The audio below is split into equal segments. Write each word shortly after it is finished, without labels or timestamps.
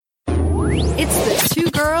It's the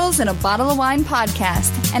Two Girls and a Bottle of Wine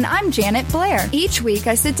podcast, and I'm Janet Blair. Each week,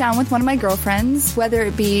 I sit down with one of my girlfriends, whether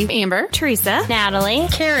it be Amber, Teresa, Natalie,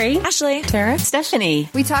 Carrie, Ashley, Tara,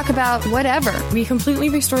 Stephanie. We talk about whatever. We completely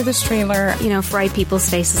restore this trailer. Fry people's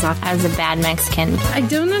faces off as a bad Mexican. I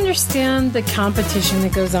don't understand the competition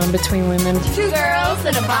that goes on between women. Two girls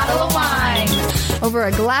and a bottle of wine. Over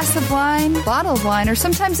a glass of wine, bottle of wine, or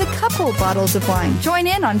sometimes a couple bottles of wine. Join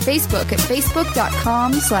in on Facebook at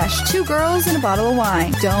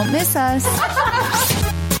facebook.com/2girlsandabottle-of-wine. Don't miss us.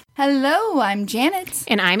 Hello, I'm Janet.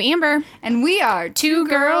 And I'm Amber. And we are Two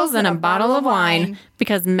girls and a bottle of wine.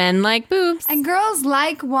 Because men like boobs. And girls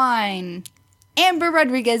like wine. Amber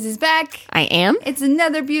Rodriguez is back. I am. It's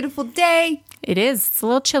another beautiful day. It is. It's a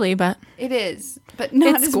little chilly, but It is, but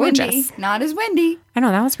not It's as gorgeous. windy. Not as windy. I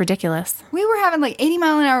know, that was ridiculous. We were having like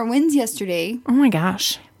 80-mile-an-hour winds yesterday, Oh my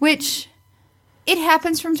gosh. which it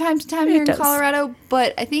happens from time to time here in does. Colorado,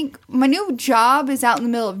 but I think my new job is out in the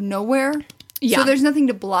middle of nowhere. Yeah. So there's nothing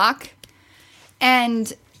to block.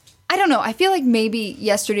 And I don't know. I feel like maybe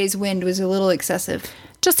yesterday's wind was a little excessive.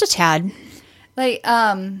 Just a tad. Like,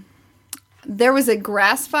 there was a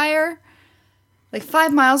grass fire like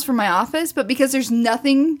 5 miles from my office, but because there's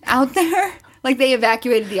nothing out there, like they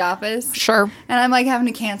evacuated the office. Sure. And I'm like having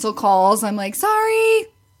to cancel calls. I'm like, sorry,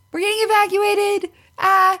 we're getting evacuated.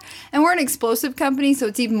 And we're an explosive company, so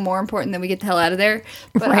it's even more important that we get the hell out of there.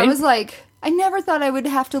 But I Right. was like, I never thought I would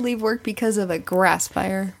have to leave work because of a grass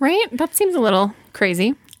fire. Right? That seems a little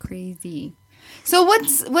crazy. Crazy. So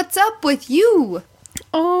what's up with you?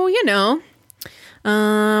 Oh,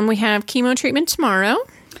 we have chemo treatment tomorrow.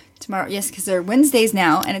 Tomorrow, yes, because they're Wednesdays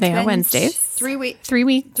now, and it's They are been Wednesdays. 3 weeks. 3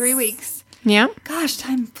 weeks. 3 weeks. Yeah, Gosh,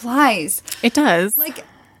 time flies. it does. Like,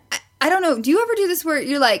 I don't know. Do you ever do this where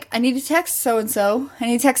you're like, I need to text so-and-so, I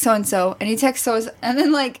need to text so-and-so, I need to text so-and-so, and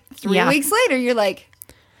then like 3 Yeah. weeks later, you're like,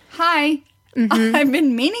 hi, I've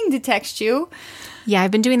been meaning to text you. Yeah,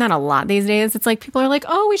 I've been doing that a lot these days. It's like people are like,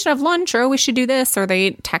 oh, we should have lunch, or we should do this, or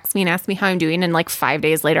they text me and ask me how I'm doing, and like 5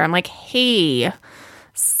 days later, I'm like, hey,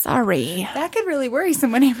 sorry. That could really worry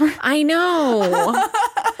someone, Amber. I know.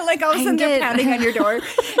 Like all of a sudden they're get- pounding on your door.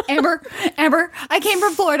 Amber, I came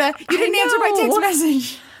from Florida. You didn't answer my text know.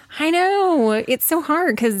 message. I know. It's so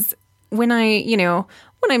hard because when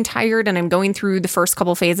I'm tired and I'm going through the first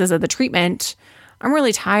couple phases of the treatment, I'm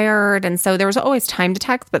really tired. And so there's always time to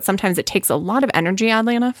text, but sometimes it takes a lot of energy,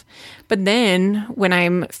 oddly enough. But then when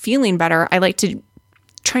I'm feeling better, I like to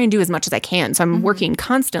try and do as much as I can. So I'm working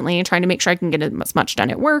constantly, trying to make sure I can get as much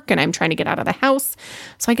done at work, and I'm trying to get out of the house.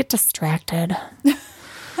 So I get distracted.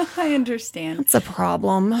 I understand. It's a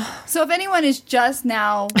problem. So if anyone is just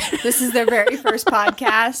now, this is their very first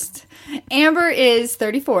podcast. Amber is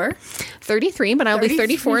 34. 33, but I'll be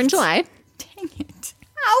 34 in July. Dang it.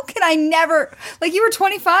 How can I never? Like, you were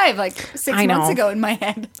 25 like 6 I know. months ago in my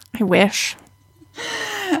head. I wish.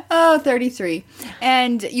 Oh, 33.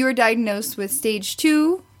 And you were diagnosed with stage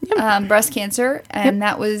 2 breast cancer, and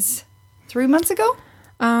that was 3 months ago?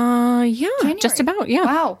 Yeah, just January. about, yeah.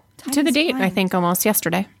 Wow. Time To the is date, flying. I think, almost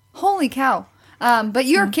yesterday. Holy cow. But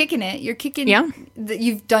you're kicking it. You're kicking. Yeah.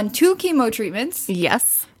 You've done 2 chemo treatments,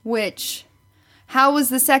 Yes. which, how was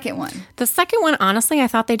the second one? The second one, honestly, I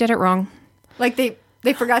thought they did it wrong. Like they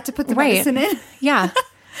forgot to put the Right. medicine in? Yeah.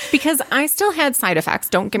 Because I still had side effects,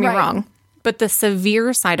 don't get me Right. wrong. But the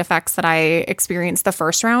severe side effects that I experienced the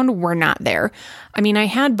first round were not there. I mean, I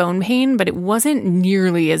had bone pain, but it wasn't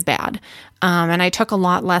nearly as bad. And I took a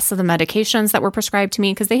lot less of the medications that were prescribed to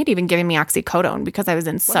me because they had even given me oxycodone because I was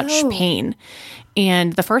in such Whoa. pain.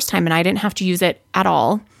 And the first time, and I didn't have to use it at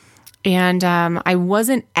all. And I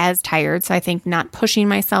wasn't as tired. So I think not pushing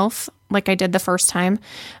myself like I did the first time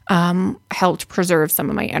helped preserve some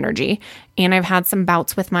of my energy. And I've had some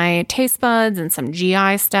bouts with my taste buds and some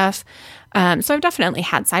GI stuff. So I've definitely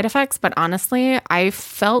had side effects, but honestly, I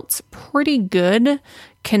felt pretty good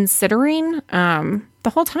considering the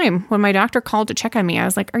whole time when my doctor called to check on me. I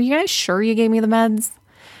was like, are you guys sure you gave me the meds?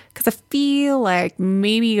 Because I feel like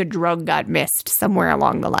maybe a drug got missed somewhere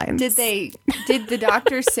along the lines. Did the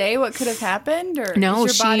doctor say what could have happened? Or No,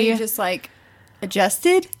 is your body she- just like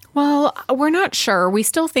adjusted? Well, we're not sure. We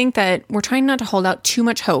still think that we're trying not to hold out too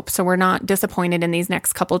much hope, so we're not disappointed in these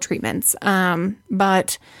next couple treatments.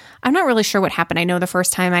 But I'm not really sure what happened. I know the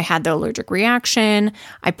first time I had the allergic reaction,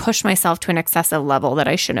 I pushed myself to an excessive level that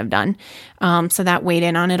I shouldn't have done. So that weighed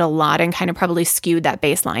in on it a lot and kind of probably skewed that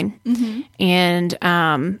baseline. And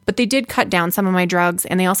but they did cut down some of my drugs,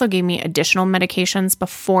 and they also gave me additional medications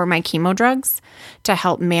before my chemo drugs to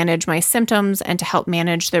help manage my symptoms and to help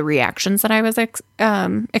manage the reactions that I was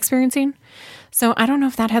experiencing. So I don't know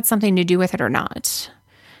if that had something to do with it or not.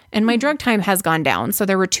 And my drug time has gone down. So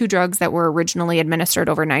there were 2 drugs that were originally administered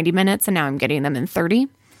over 90 minutes, and now I'm getting them in 30.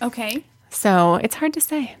 Okay. So it's hard to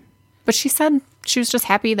say. But she said she was just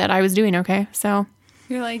happy that I was doing okay. So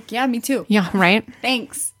You're like, yeah, me too. yeah, right?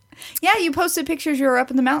 Thanks. Yeah, you posted pictures you were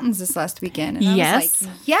up in the mountains this last weekend. And I Yes. was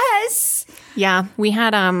like, yes. Yeah, we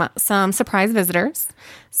had some surprise visitors.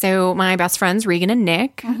 So my best friends, Regan and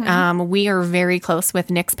Nick, we are very close with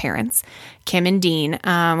Nick's parents, Kim and Dean.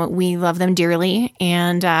 We love them dearly.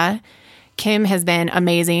 And Kim has been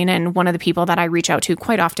amazing and one of the people that I reach out to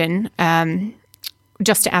quite often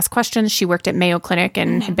just to ask questions. She worked at Mayo Clinic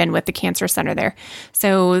and had been with the cancer center there.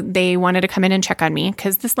 So they wanted to come in and check on me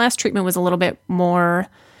because this last treatment was a little bit more,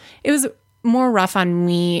 it was more rough on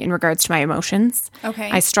me in regards to my emotions. Okay.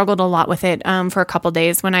 I struggled a lot with it for a couple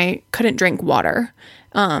days when I couldn't drink water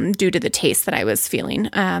due to the taste that I was feeling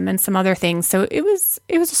and some other things. So it was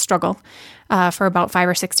a struggle for about 5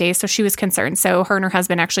 or 6 days. So she was concerned. So her and her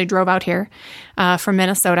husband actually drove out here from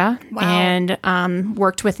Minnesota and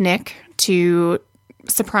worked with Nick to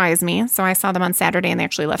surprise me. So I saw them on Saturday and they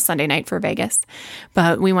actually left Sunday night for Vegas.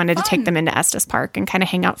 But we wanted to take them into Estes Park and kind of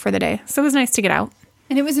hang out for the day. So it was nice to get out.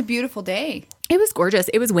 And it was a beautiful day. It was gorgeous.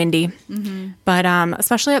 It was windy. But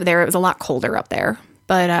especially up there, it was a lot colder up there.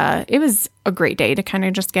 But it was a great day to kind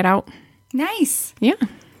of just get out. Nice. Yeah.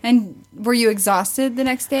 And were you exhausted the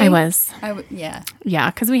next day? I was. Yeah. Yeah,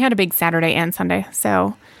 because we had a big Saturday and Sunday.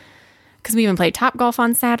 So, because we even played Top Golf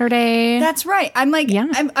on Saturday. That's right. I'm like, Yeah.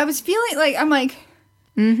 I was feeling like, I'm like,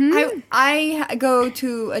 I go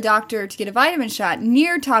to a doctor to get a vitamin shot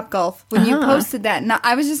near Top Golf when you posted that. And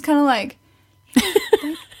I was just kind of like,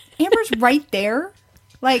 Amber's right there.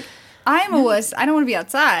 Like, I'm a wuss. I don't want to be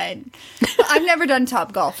outside. But I've never done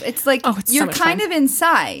Top Golf. It's like Oh, it's so you're much kind fun. of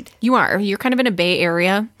inside You are. You're kind of in a bay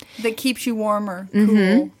area. that keeps you warm or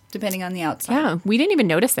cool, depending on the outside. Yeah, we didn't even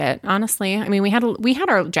notice it, honestly. I mean, we had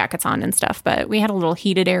our jackets on and stuff, but we had a little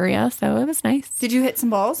heated area, so it was nice. Did you hit some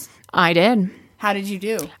balls? I did. How did you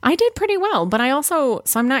do? I did pretty well, but so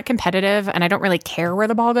I'm not competitive and I don't really care where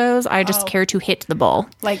the ball goes. I just care to hit the ball.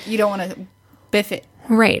 Like, you don't want to biff it,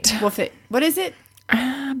 Right. woof it. What is it?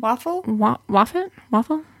 Waffle?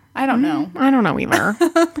 Waffle? I don't know. I don't know either.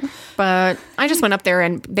 But I just went up there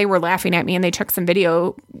and they were laughing at me and they took some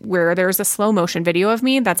video where there's a slow motion video of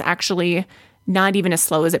me that's actually not even as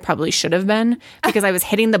slow as it probably should have been because I was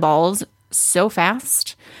hitting the balls so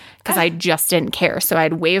fast because I just didn't care. So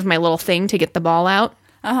I'd wave my little thing to get the ball out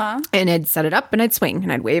and I'd set it up and I'd swing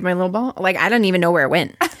and I'd wave my little ball. Like, I didn't even know where it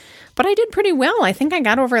went. But I did pretty well. I think I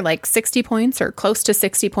got over like 60 points or close to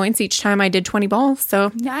 60 points each time I did 20 balls. So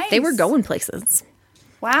they were Nice. going places.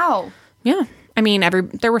 Wow. Yeah. I mean,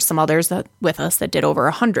 there were some others with us that did over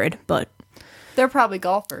 100, but They're probably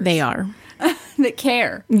golfers. they are. that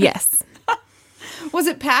care. Yes, Was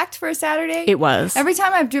it packed for a Saturday? it was. Every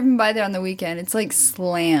time I've driven by there on the weekend, it's like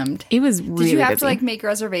slammed. It was really Did you have busy. to like make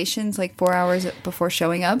reservations like 4 hours before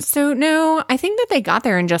showing up? So, no, I think that they got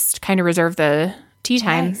there and just kind of reserved the tee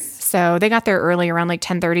time. Nice. So they got there early around like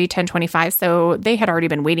 10:30, 10:25. So they had already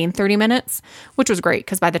been waiting 30 minutes, which was great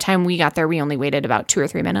because by the time we got there, we only waited about 2 or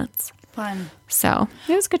 3 minutes. Fun. So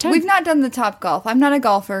it was a good time. We've not done the Top Golf. I'm not a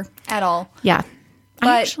golfer at all. Yeah. But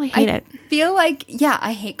I actually hate it. feel like,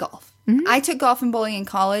 I hate golf. I took golf and bowling in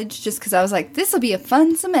college just because I was like, this will be a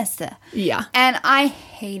fun semester. Yeah. And I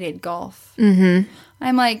hated golf. Mm-hmm.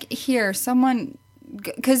 I'm like, here, someone,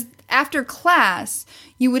 because after class,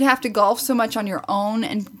 you would have to golf so much on your own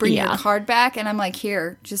and bring your Yeah. card back. And I'm like,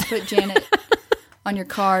 here, just put Janet on your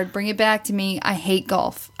card, bring it back to me. I hate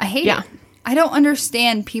golf. I hate Yeah. it. I don't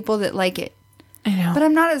understand people that like it. I know. But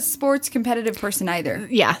I'm not a sports competitive person either.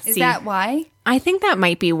 Yeah, Is see. that why? I think that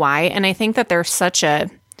might be why. And I think that there's such a,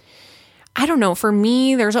 I don't know, for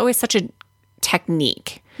me, there's always such a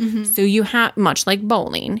technique. So you have, much like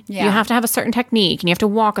bowling, Yeah. you have to have a certain technique and you have to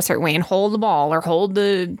walk a certain way and hold the ball or hold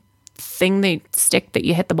the stick that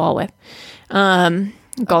you hit the ball with.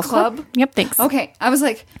 Golf club? Yep, thanks. Okay. I was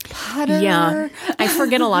like, putter. Yeah. I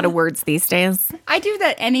forget a lot of words these days. I do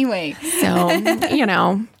that anyway.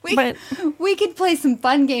 So, but We could play some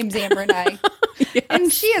fun games, Amber and I.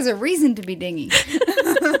 And she has a reason to be dingy.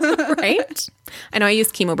 right? I know I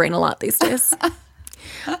use Chemo Brain a lot these days.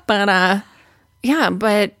 But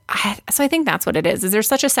so I think that's what it is. Is there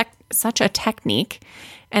such a technique,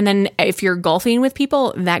 and then if you're golfing with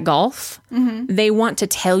people that golf, they want to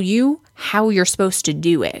tell you how you're supposed to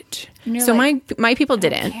do it. you're So like, my people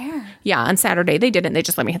didn't. care. Yeah, on Saturday they didn't. They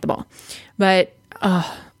just let me hit the ball. But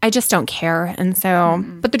I just don't care. And so,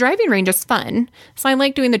 but the driving range is fun. So I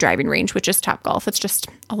like doing the driving range, which is Topgolf. It's just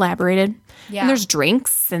elaborated. Yeah. And there's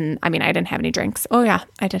drinks. And I mean, I didn't have any drinks. Oh, yeah,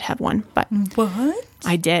 I did have one, but What?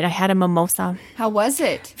 I did. I had a mimosa. How was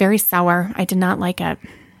it? Very sour. I did not like it.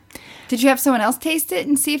 Did you have someone else taste it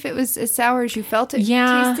and see if it was as sour as you felt it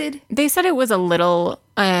Yeah. tasted? They said it was a little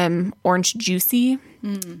orange juicy,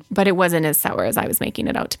 but it wasn't as sour as I was making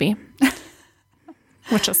it out to be,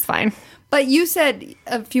 which is fine. But you said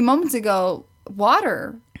a few moments ago,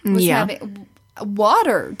 water was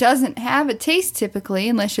water doesn't have a taste typically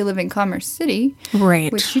unless you live in Commerce City,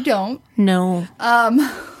 Right. which you don't. No.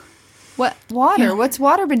 What water? What's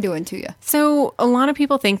water been doing to you? So a lot of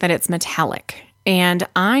people think that it's metallic, and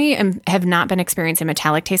I have not been experiencing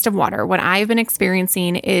metallic taste of water. What I've been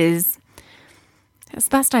experiencing is, as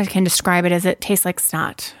best I can describe it, is it tastes like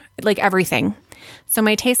snot, like everything. So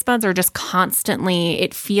my taste buds are just constantly,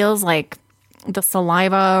 it feels like the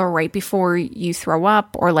saliva right before you throw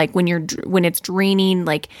up, or like when it's draining,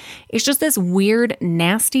 like it's just this weird,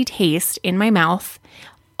 nasty taste in my mouth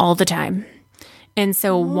all the time. And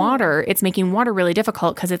so water, it's making water really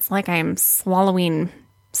difficult because it's like I'm swallowing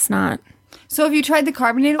snot. So have you tried the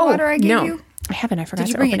carbonated water I gave no, you? I haven't. I forgot Did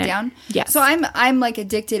you to bring open it down? Yes. So I'm like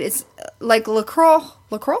addicted. It's like LaCroix.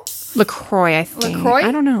 LaCroix, I think. LaCroix?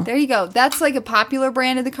 I don't know. There you go. That's like a popular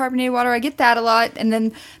brand of the carbonated water. I get that a lot. And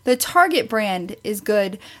then the Target brand is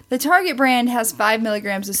good. The Target brand has 5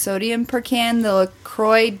 milligrams of sodium per can. The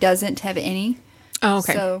LaCroix doesn't have any. Oh,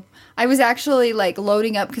 okay. So I was actually like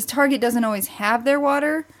loading up because Target doesn't always have their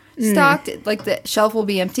water stocked. Like the shelf will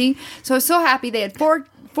be empty. So I was so happy they had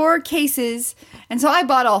four cases. And so I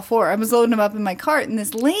bought all 4. I was loading them up in my cart. And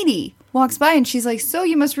this lady walks by and she's like, "So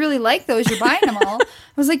you must really like those. You're buying them all." I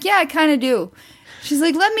was like, "Yeah, I kind of do." She's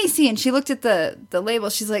like, "Let me see." And she looked at the label.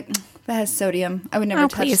 She's like, "That has sodium. I would never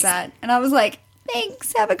touch please. that." And I was like,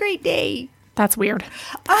 "Thanks. Have a great day." That's weird.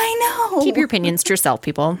 I know. Keep your opinions to yourself,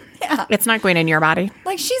 people. Yeah. It's not going in your body.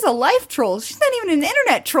 Like, she's a life troll. She's not even an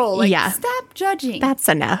internet troll. Like, Yeah. stop judging. That's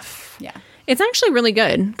enough. Yeah. It's actually really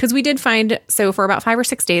good because we did find, so for about 5 or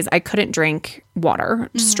 6 days, I couldn't drink water,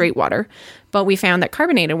 just straight water. But we found that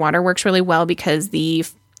carbonated water works really well because the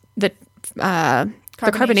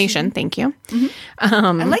carbonation, thank you.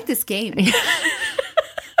 I like this game.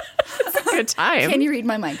 Good time. Can you read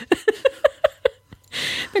my mind?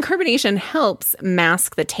 The carbonation helps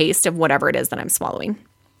mask the taste of whatever it is that I'm swallowing.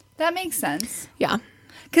 That makes sense. Yeah.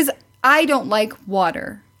 Because I don't like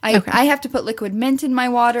water. I have to put liquid mint in my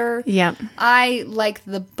water. Yeah. I like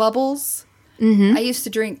the bubbles. I used to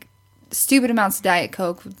drink stupid amounts of Diet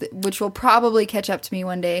Coke, which will probably catch up to me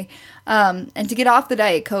one day. And to get off the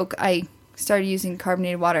Diet Coke, I started using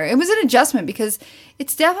carbonated water. It was an adjustment because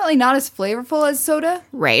it's definitely not as flavorful as soda,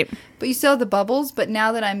 Right. but you still have the bubbles. But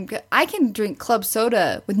now that I can drink club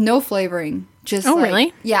soda with no flavoring. Just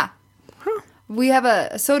really? Yeah. We have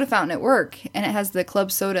a soda fountain at work, and it has the club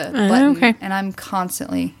soda button, okay. and I'm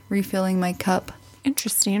constantly refilling my cup.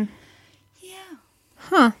 Interesting. Yeah.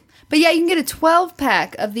 Huh. But yeah, you can get a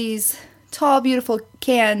 12-pack of these tall, beautiful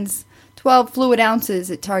cans, 12 fluid ounces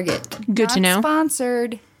at Target. Good to know. Not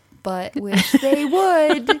sponsored, but wish they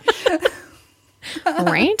would.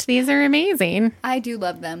 Right? These are amazing. I do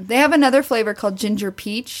love them. They have another flavor called ginger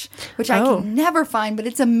peach, which I Oh. can never find, but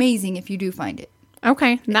it's amazing if you do find it.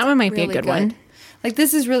 Okay. That one might be a Really good one. Like,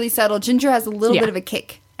 this is really subtle. Ginger has a little Yeah. bit of a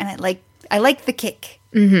kick, and I like the kick.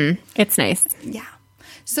 It's nice. Yeah.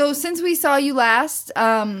 So since we saw you last,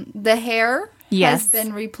 the hair Yes. has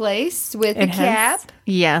been replaced with a It cap. has.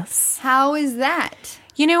 Yes. How is that?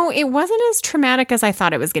 You know, it wasn't as traumatic as I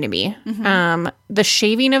thought it was going to be. The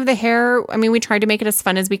shaving of the hair, I mean, we tried to make it as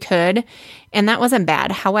fun as we could, and that wasn't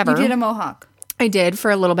bad. However, You did a mohawk. I did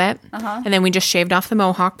for a little bit, and then we just shaved off the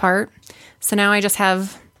mohawk part. So now I just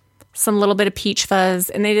have some little bit of peach fuzz,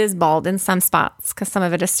 and it is bald in some spots because some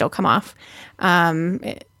of it has still come off.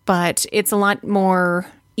 But it's a lot more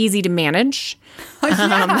easy to manage.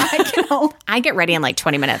 I get ready in like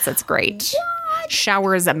 20 minutes. It's great.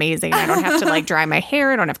 Shower is amazing. I don't have to like dry my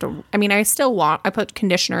hair. I don't have to, I mean, I still I put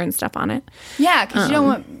conditioner and stuff on it. Yeah, because you don't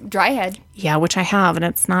want dry head. Yeah, which I have, and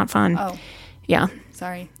it's not fun. Oh, Yeah,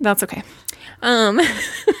 sorry. that's okay.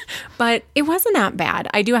 But it wasn't that bad.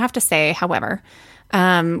 I do have to say, however,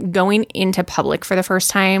 going into public for the first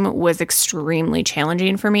time was extremely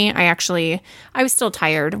challenging for me. I was still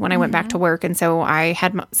tired when I went back to work, and so I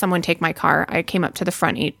had someone take my car. I came up to the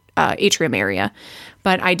front atrium area,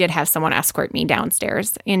 but I did have someone escort me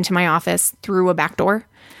downstairs into my office through a back door,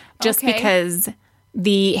 just Okay. because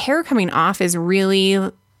the hair coming off is really,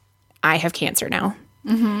 I have cancer now.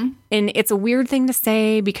 And it's a weird thing to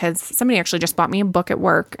say because somebody actually just bought me a book at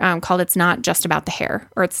work called It's Not Just About the Hair,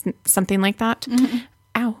 or it's something like that.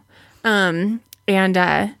 Ow. And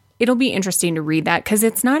it'll be interesting to read that because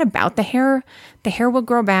it's not about the hair. The hair will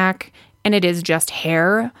grow back and it is just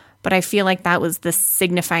hair. But I feel like that was the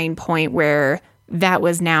signifying point where that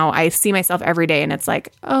was now I see myself every day and it's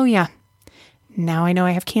like, oh yeah, now I know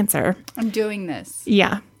I have cancer. I'm doing this.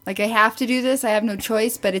 Yeah. Like, I have to do this. I have no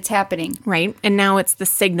choice, but it's happening. Right. And now it's the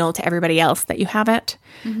signal to everybody else that you have it.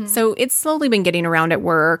 So it's slowly been getting around at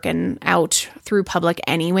work and out through public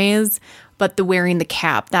anyways. But the wearing the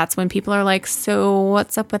cap, that's when people are like, so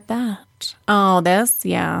what's up with that? Oh, this?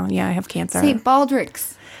 Yeah, I have cancer. St.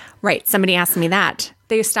 Baldrick's. Right. Somebody asked me that.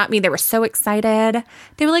 They stopped me. They were so excited.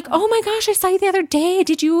 They were like, oh my gosh, I saw you the other day.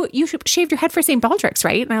 Did you shaved your head for St. Baldrick's,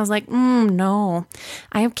 right? And I was like, no,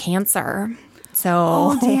 I have cancer. So,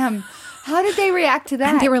 Oh, damn. How did they react to that?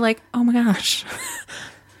 and they were like, oh my gosh,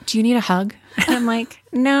 do you need a hug? And I'm like,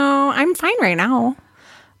 no, I'm fine right now.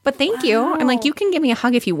 But thank you. I'm like, you can give me a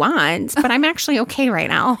hug if you want, but I'm actually okay right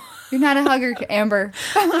now. You're not a hugger, Amber.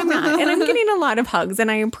 I'm not. And I'm getting a lot of hugs and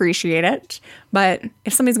I appreciate it. But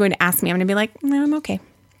if somebody's going to ask me, I'm going to be like, no, I'm okay.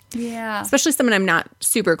 Yeah. Especially someone I'm not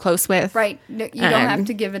super close with. Right. No, you don't have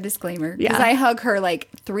to give a disclaimer. Because Yeah. I hug her like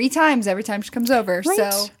 3 times every time she comes over. Right.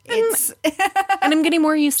 So it's... And I'm getting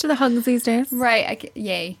more used to the hugs these days. right.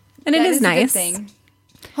 Yay. And it That is a good nice. thing.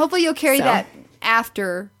 Hopefully you'll carry So. that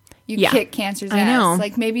after you Yeah. kick cancer's I ass. know.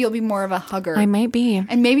 Like, maybe you'll be more of a hugger. I might be.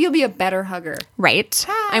 And maybe you'll be a better hugger. Right.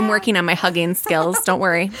 I'm working on my hugging skills. Don't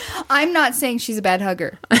worry. I'm not saying she's a bad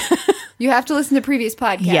hugger. You have to listen to previous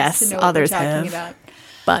podcasts Yes, to know what others we're talking have. about.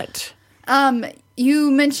 But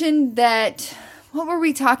You mentioned that... What were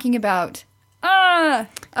we talking about?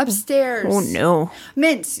 Upstairs. oh no.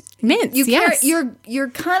 Mints. Mints, You yes. You're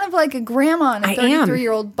kind of like a grandma in a I am.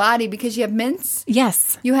 33-year-old body because you have mints.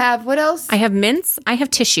 Yes. You have what else? I have mints. I have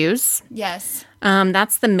tissues. Yes.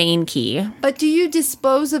 That's the main key. But do you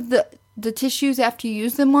dispose of the tissues after you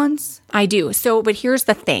use them once? I do. So, but here's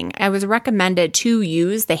the thing. I was recommended to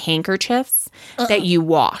use the handkerchiefs that you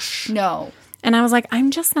wash. No. And I was like,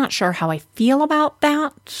 I'm just not sure how I feel about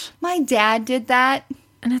that. My dad did that.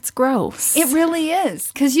 And it's gross. It really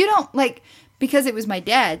is. Because you don't, like, because it was my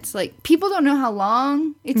dad's, like, people don't know how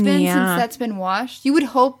long it's been Yeah. since that's been washed. You would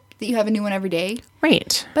hope that you have a new one every day.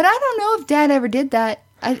 Right. But I don't know if dad ever did that.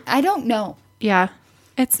 I don't know. Yeah.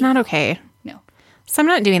 It's not okay. No. So I'm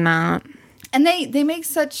not doing that. And they make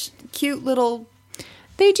such cute little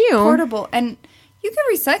They do. portable, and you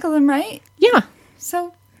can recycle them, right? Yeah.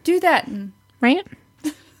 So do that. And Right?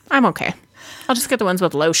 I'm okay. I'll just get the ones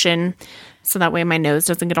with lotion so that way my nose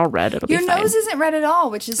doesn't get all red. It'll your be fine. nose isn't red at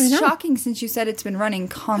all, which is know. shocking since you said it's been running Yeah.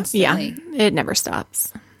 constantly. It never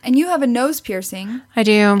stops. And you have a nose piercing, I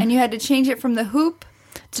do. and you had to change it from the hoop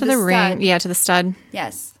to the ring. stud. Yeah, to the stud.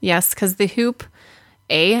 Yes. Yes, because the hoop,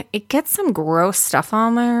 it gets some gross stuff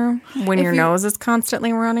on there when your you- nose is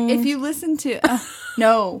constantly running. If you listen to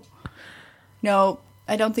no,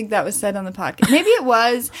 I don't think that was said on the podcast. Maybe it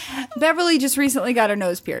was. Beverly just recently got her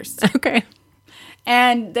nose pierced, Okay.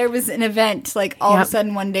 and there was an event. Like all of Yep. a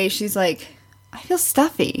sudden, one day she's like, "I feel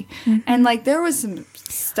stuffy," and like there was some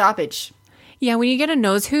stoppage. Yeah, when you get a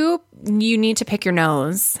nose hoop, you need to pick your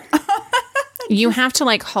nose. You have to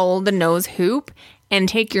like hold the nose hoop and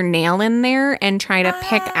take your nail in there and try to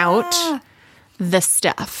pick out the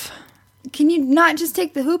stuff. Can you not just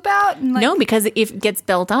take the hoop out? And like, No, because if it gets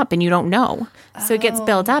built up and you don't know. So it gets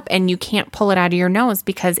built up and you can't pull it out of your nose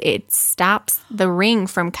because it stops the ring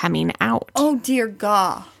from coming out. Oh dear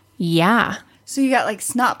God! Yeah. So you got like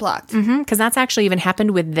snot blocked. Because that's actually even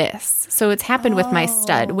happened with this. So it's happened with my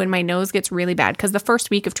stud when my nose gets really bad. Because the first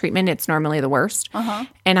week of treatment, it's normally the worst.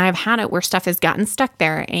 And I've had it where stuff has gotten stuck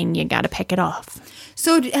there and you got to pick it off.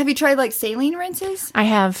 So have you tried like saline rinses? I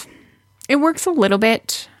have. It works a little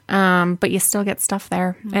bit, but you still get stuff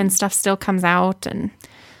there. And stuff still comes out. And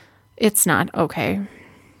it's not okay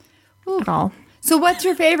at all. So what's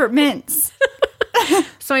your favorite mints?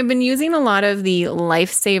 So I've been using a lot of the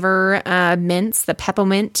Lifesaver mints, the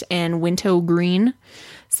peppermint and winter green.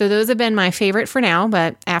 So those have been my favorite for now,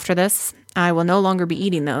 but after this, I will no longer be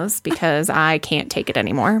eating those because I can't take it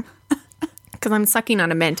anymore. Because I'm sucking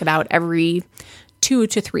on a mint about every 2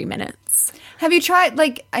 to 3 minutes. Have you tried,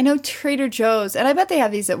 like, I know Trader Joe's, and I bet they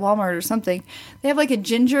have these at Walmart or something. They have like a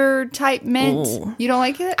ginger type mint. Ooh. You don't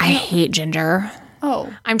like it? I hate ginger.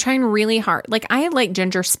 Oh. I'm trying really hard. Like, I like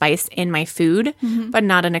ginger spice in my food, but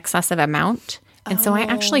not an excessive amount. And so I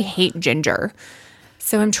actually hate ginger.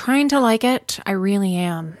 So I'm trying to like it. I really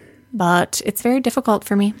am. But it's very difficult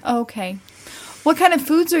for me. Okay. What kind of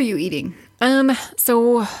foods are you eating?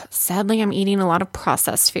 So sadly, I'm eating a lot of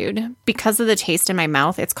processed food. Because of the taste in my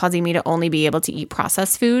mouth, it's causing me to only be able to eat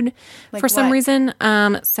processed food for some what? reason.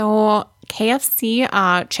 So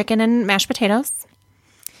KFC, chicken and mashed potatoes.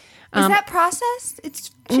 Is that processed?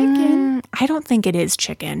 It's chicken. I don't think it is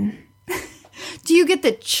chicken. Do you get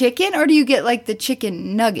the chicken or do you get like the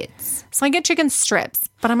chicken nuggets? So I get chicken strips,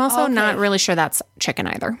 but I'm also Okay. not really sure that's chicken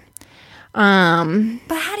either.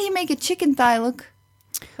 But how do you make a chicken thigh look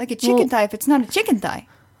like a chicken thigh if it's not a chicken thigh?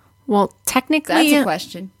 Well, technically, That's a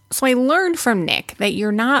question. so I learned from Nick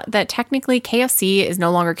that technically KFC is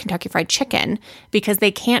no longer Kentucky Fried Chicken because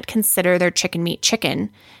they can't consider their chicken meat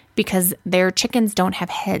chicken because their chickens don't have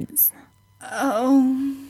heads. Oh.